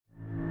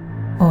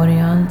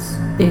Audience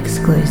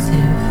exclusive.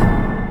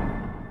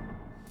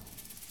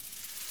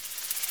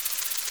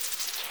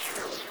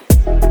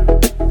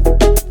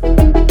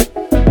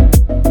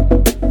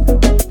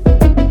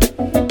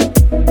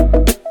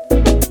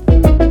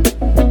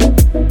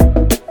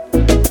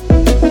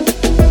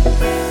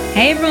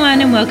 Hey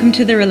everyone, and welcome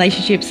to the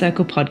Relationship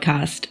Circle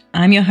podcast.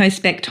 I'm your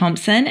host, Beck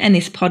Thompson, and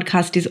this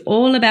podcast is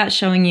all about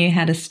showing you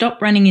how to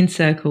stop running in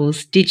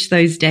circles, ditch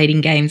those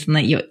dating games, and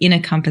let your inner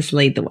compass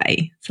lead the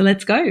way. So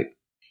let's go.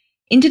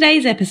 In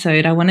today's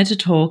episode, I wanted to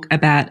talk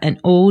about an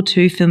all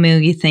too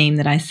familiar theme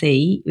that I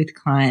see with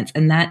clients,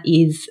 and that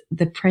is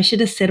the pressure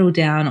to settle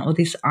down, or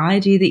this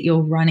idea that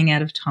you're running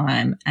out of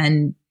time,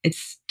 and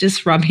it's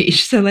just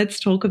rubbish. So let's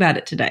talk about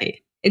it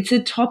today. It's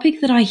a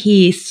topic that I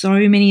hear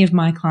so many of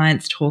my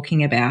clients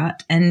talking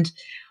about, and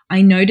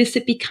I notice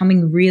it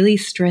becoming really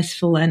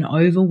stressful and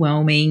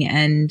overwhelming,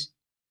 and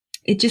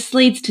it just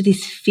leads to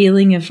this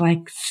feeling of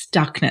like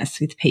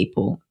stuckness with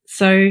people.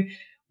 So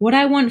what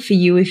I want for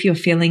you, if you're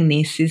feeling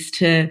this, is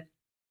to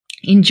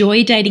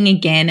enjoy dating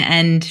again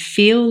and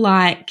feel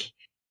like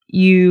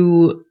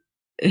you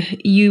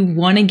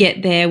want to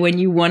get there when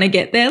you want to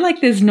get there.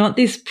 Like there's not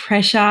this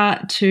pressure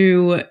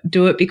to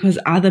do it because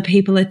other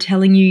people are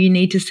telling you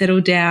need to settle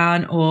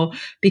down, or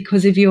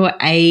because of your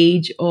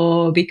age,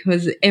 or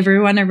because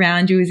everyone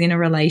around you is in a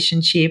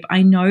relationship.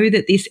 I know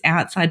that this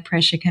outside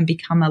pressure can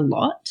become a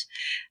lot,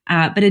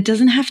 but it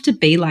doesn't have to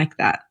be like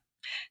that.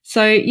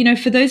 So,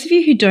 for those of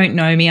you who don't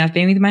know me, I've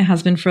been with my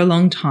husband for a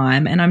long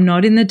time and I'm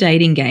not in the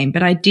dating game,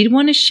 but I did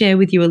want to share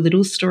with you a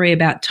little story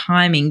about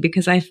timing,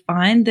 because I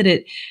find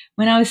that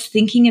when I was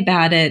thinking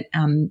about it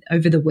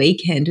over the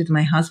weekend with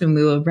my husband,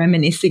 we were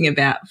reminiscing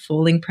about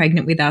falling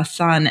pregnant with our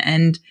son,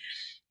 and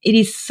it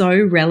is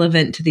so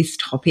relevant to this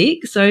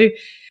topic. So,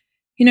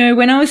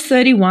 when I was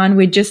 31,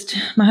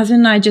 my husband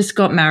and I just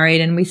got married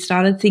and we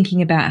started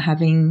thinking about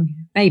having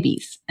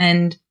babies.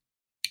 And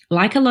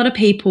like a lot of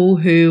people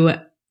who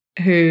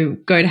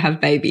go to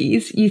have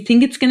babies, you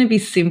think it's going to be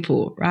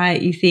simple,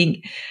 right? You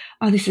think,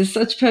 oh, this is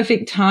such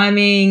perfect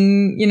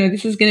timing.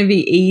 This is going to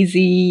be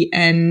easy.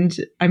 And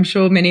I'm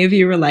sure many of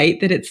you relate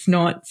that it's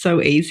not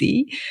so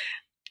easy.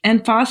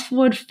 And fast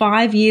forward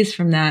 5 years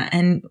from that,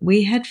 and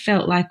we had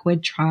felt like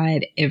we'd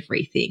tried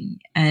everything.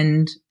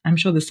 And I'm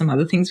sure there's some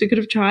other things we could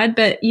have tried,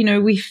 but,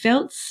 we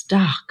felt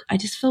stuck. I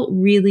just felt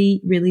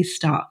really, really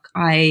stuck.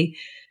 I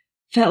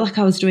felt like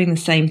I was doing the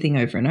same thing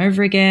over and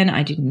over again.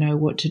 I didn't know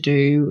what to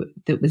do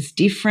that was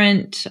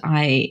different.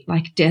 I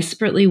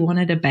desperately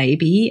wanted a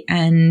baby,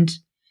 and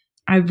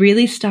I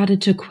really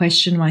started to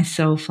question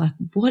myself,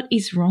 what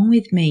is wrong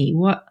with me?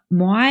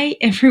 Why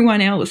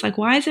everyone else?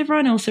 Why is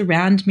everyone else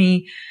around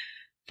me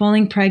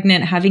falling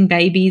pregnant, having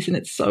babies, and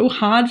it's so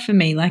hard for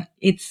me?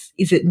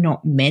 Is it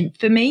not meant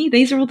for me?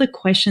 These are all the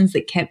questions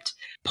that kept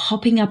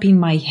popping up in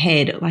my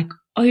head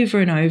over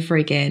and over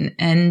again.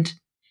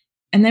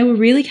 And they were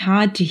really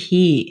hard to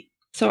hear.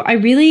 So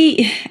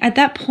at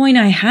that point,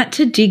 I had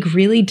to dig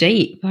really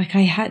deep. I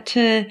had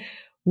to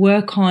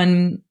work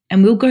on,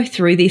 and we'll go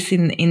through this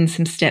in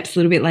some steps a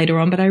little bit later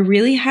on, but I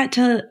really had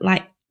to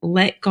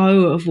let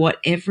go of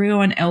what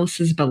everyone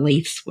else's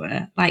beliefs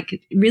were,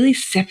 really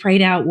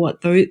separate out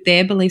what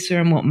their beliefs were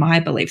and what my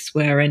beliefs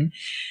were.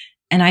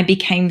 And I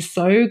became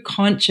so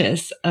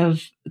conscious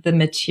of the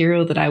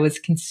material that I was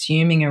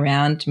consuming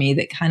around me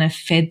that kind of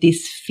fed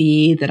this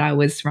fear that I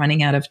was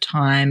running out of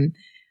time,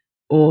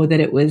 or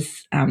that it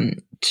was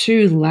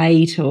too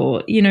late,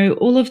 or,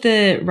 all of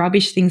the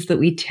rubbish things that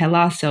we tell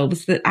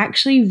ourselves that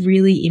actually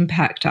really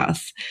impact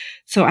us.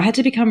 So I had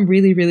to become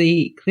really,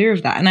 really clear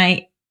of that. And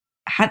I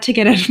had to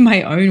get out of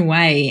my own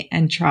way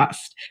and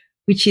trust,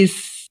 which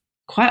is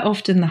quite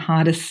often the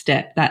hardest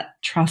step, that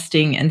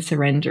trusting and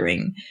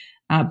surrendering.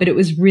 But it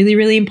was really,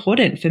 really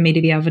important for me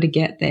to be able to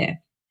get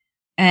there.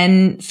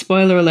 And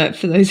spoiler alert,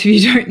 for those of you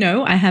who don't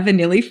know, I have a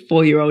nearly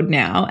 4-year-old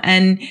now.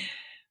 And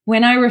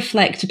when I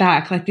reflect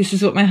back, this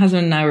is what my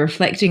husband and I were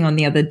reflecting on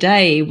the other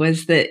day,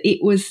 was that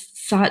it was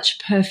such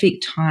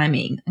perfect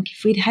timing.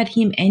 If we'd had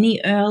him any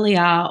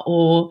earlier,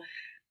 or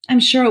I'm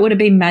sure it would have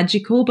been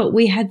magical, but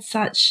we had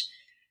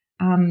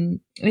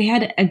we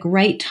had a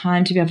great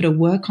time to be able to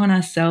work on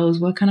ourselves,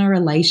 work on our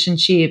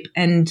relationship,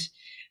 and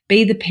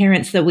be the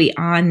parents that we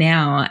are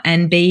now,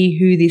 and be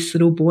who this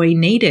little boy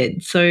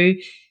needed. So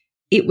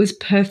it was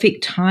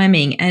perfect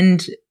timing.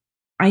 And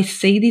I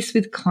see this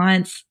with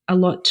clients a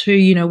lot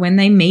too. When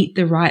they meet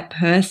the right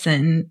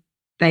person,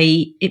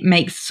 it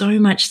makes so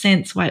much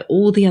sense why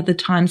all the other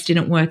times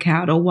didn't work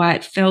out, or why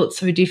it felt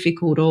so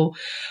difficult, or,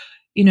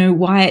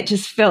 why it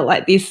just felt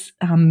like this,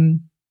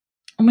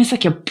 almost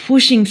like you're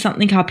pushing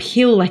something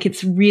uphill,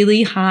 it's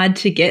really hard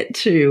to get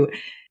to.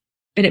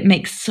 But it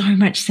makes so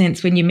much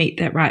sense when you meet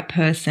that right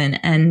person.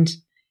 And,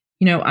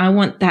 I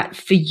want that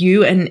for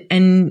you.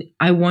 And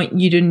I want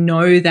you to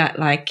know that,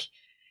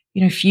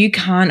 if you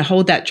can't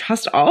hold that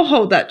trust, I'll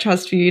hold that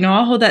trust for you.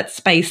 I'll hold that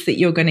space that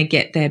you're going to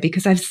get there,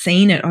 because I've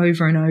seen it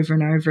over and over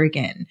and over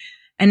again.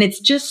 And it's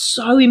just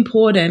so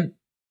important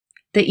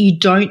that you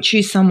don't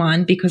choose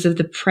someone because of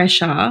the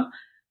pressure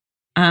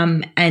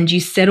and you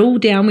settle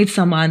down with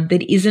someone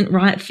that isn't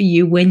right for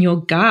you when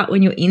your gut,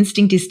 when your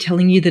instinct is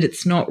telling you that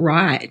it's not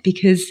right.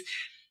 Because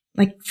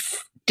like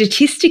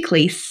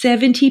statistically,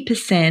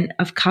 70%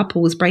 of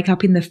couples break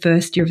up in the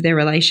first year of their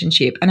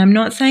relationship. And I'm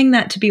not saying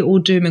that to be all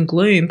doom and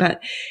gloom,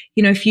 but,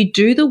 if you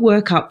do the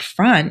work up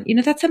front,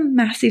 that's a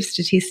massive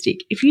statistic.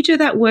 If you do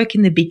that work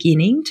in the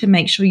beginning to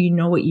make sure you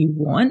know what you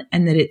want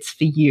and that it's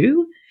for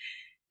you,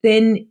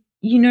 then,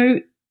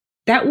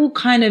 that will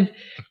kind of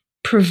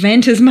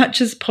prevent as much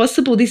as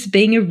possible this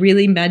being a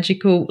really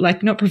magical,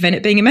 not prevent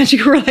it being a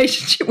magical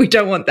relationship. We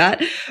don't want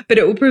that, but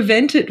it will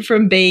prevent it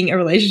from being a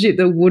relationship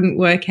that wouldn't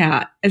work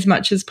out as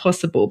much as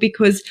possible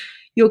because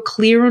you're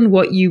clear on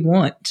what you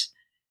want.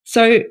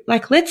 So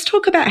let's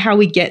talk about how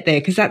we get there,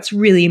 because that's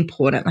really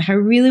important. I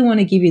really want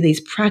to give you these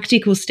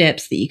practical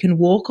steps that you can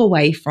walk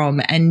away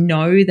from and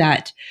know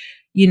that,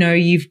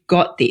 you've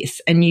got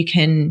this and you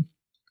can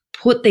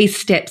put these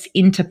steps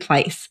into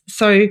place.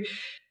 So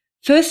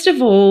first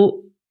of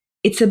all,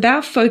 it's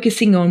about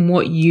focusing on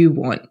what you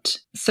want.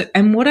 So,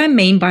 and what I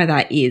mean by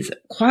that is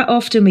quite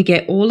often we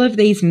get all of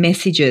these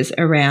messages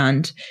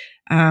around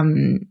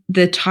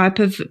the type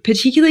of,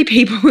 particularly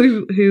people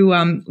who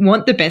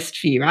want the best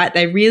for you, right?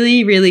 They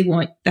really, really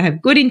they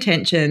have good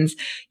intentions.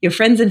 Your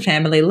friends and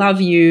family love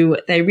you.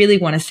 They really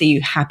want to see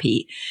you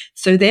happy.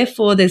 So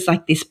therefore there's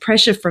this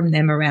pressure from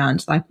them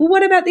around well,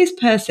 what about this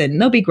person?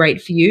 They'll be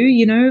great for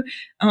you,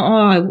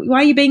 Oh, why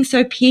are you being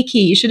so picky?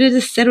 You should have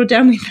just settled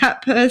down with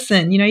that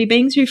person. You're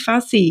being too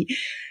fussy.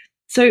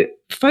 So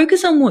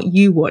focus on what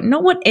you want,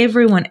 not what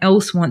everyone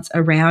else wants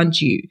around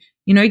you.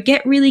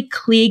 Get really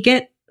clear,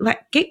 get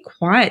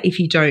quiet if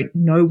you don't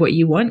know what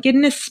you want. Get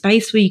in a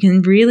space where you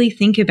can really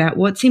think about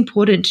what's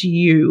important to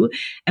you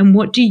and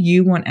what do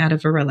you want out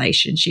of a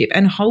relationship,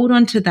 and hold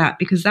on to that,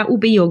 because that will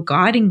be your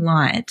guiding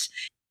light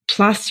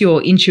plus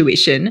your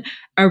intuition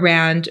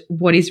around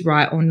what is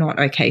right or not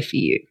okay for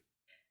you.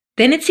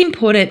 Then it's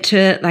important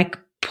to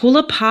pull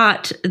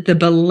apart the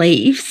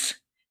beliefs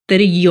that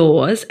are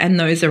yours and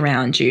those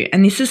around you.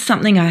 And this is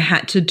something I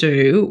had to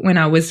do when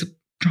I was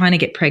trying to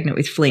get pregnant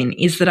with Flynn,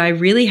 is that I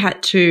really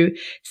had to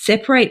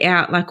separate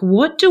out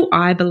what do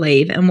I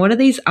believe and what are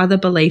these other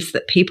beliefs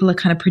that people are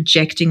kind of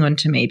projecting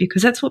onto me,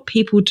 because that's what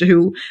people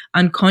do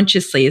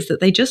unconsciously, is that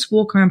they just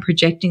walk around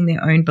projecting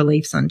their own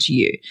beliefs onto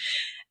you.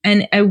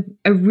 And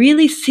a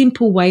really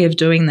simple way of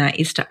doing that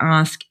is to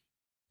ask,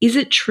 is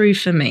it true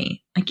for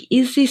me?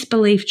 Is this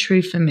belief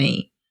true for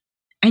me?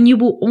 And you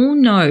will all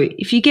know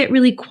if you get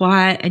really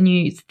quiet and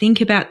you think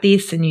about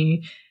this and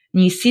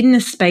you sit in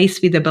a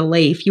space with a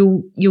belief,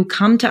 you'll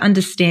come to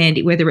understand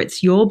whether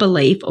it's your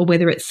belief or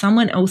whether it's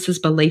someone else's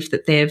belief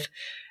that they've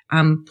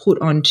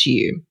put onto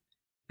you.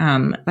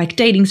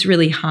 Dating's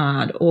really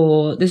hard,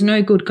 or there's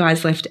no good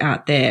guys left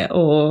out there,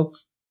 or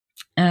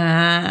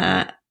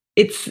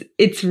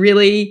it's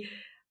really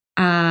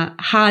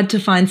hard to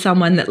find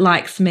someone that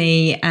likes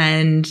me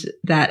and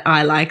that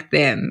I like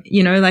them.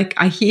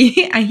 I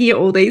hear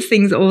all these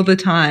things all the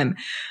time.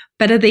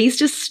 But are these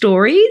just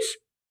stories?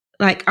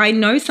 I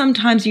know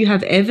sometimes you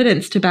have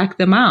evidence to back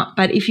them up,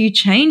 but if you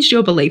changed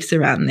your beliefs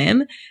around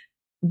them,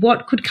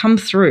 what could come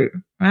through,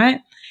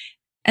 right?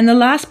 And the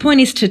last point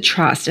is to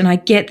trust. And I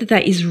get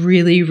that is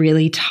really,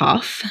 really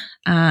tough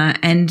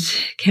and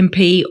can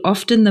be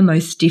often the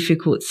most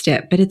difficult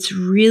step, but it's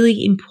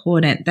really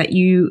important that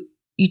you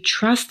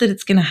trust that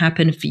it's going to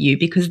happen for you,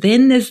 because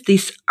then there's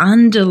this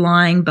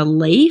underlying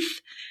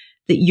belief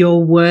that you're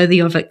worthy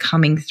of it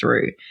coming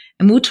through.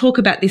 And we'll talk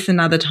about this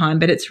another time,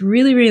 but it's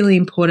really, really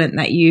important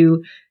that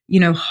you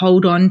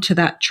hold on to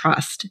that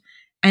trust.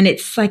 And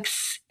it's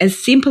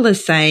as simple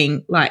as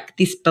saying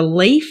this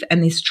belief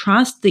and this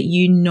trust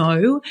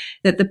that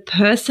that the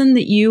person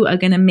that you are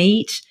going to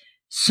meet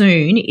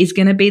soon is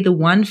going to be the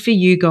one for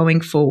you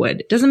going forward.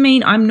 It doesn't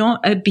mean I'm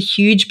not a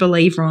huge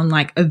believer on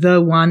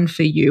the one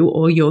for you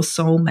or your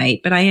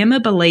soulmate, but I am a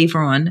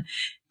believer on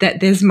that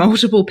there's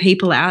multiple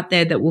people out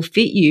there that will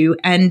fit you,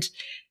 and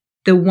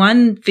the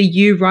one for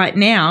you right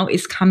now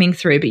is coming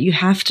through, but you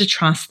have to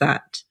trust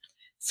that.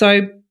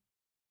 So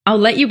I'll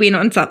let you in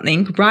on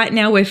something. Right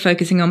now we're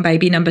focusing on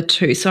baby number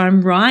 2. So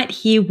I'm right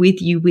here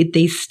with you with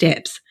these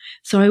steps.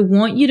 So I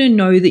want you to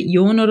know that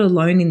you're not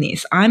alone in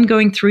this. I'm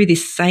going through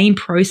this same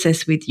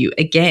process with you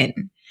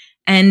again.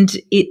 And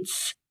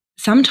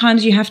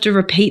sometimes you have to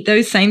repeat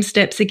those same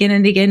steps again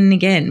and again and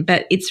again,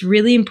 but it's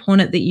really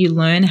important that you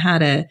learn how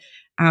to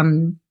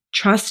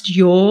trust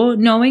your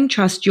knowing,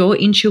 trust your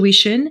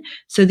intuition,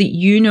 so that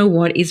you know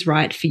what is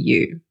right for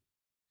you.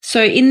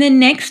 So in the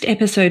next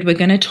episode, we're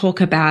going to talk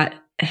about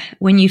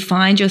when you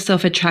find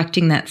yourself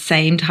attracting that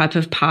same type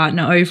of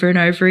partner over and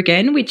over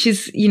again, which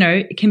is,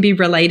 it can be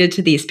related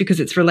to this because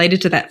it's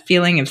related to that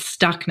feeling of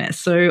stuckness.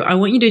 So I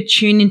want you to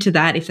tune into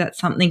that if that's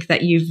something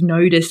that you've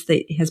noticed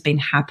that has been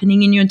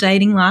happening in your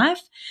dating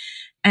life.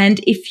 And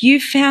if you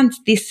found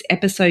this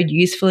episode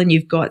useful and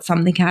you've got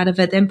something out of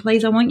it, then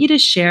please, I want you to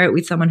share it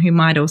with someone who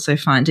might also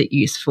find it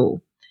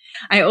useful.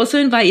 I also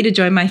invite you to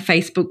join my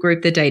Facebook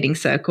group, The Dating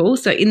Circle.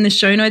 So in the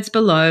show notes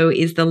below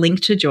is the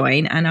link to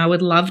join, and I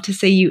would love to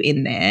see you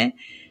in there.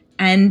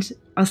 And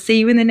I'll see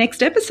you in the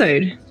next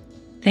episode.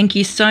 Thank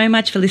you so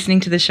much for listening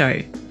to the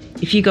show.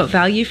 If you got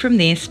value from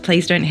this,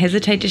 please don't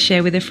hesitate to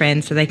share with a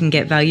friend so they can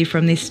get value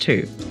from this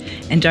too.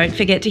 And don't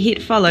forget to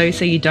hit follow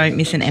so you don't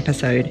miss an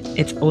episode.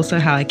 It's also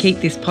how I keep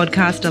this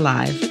podcast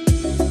alive.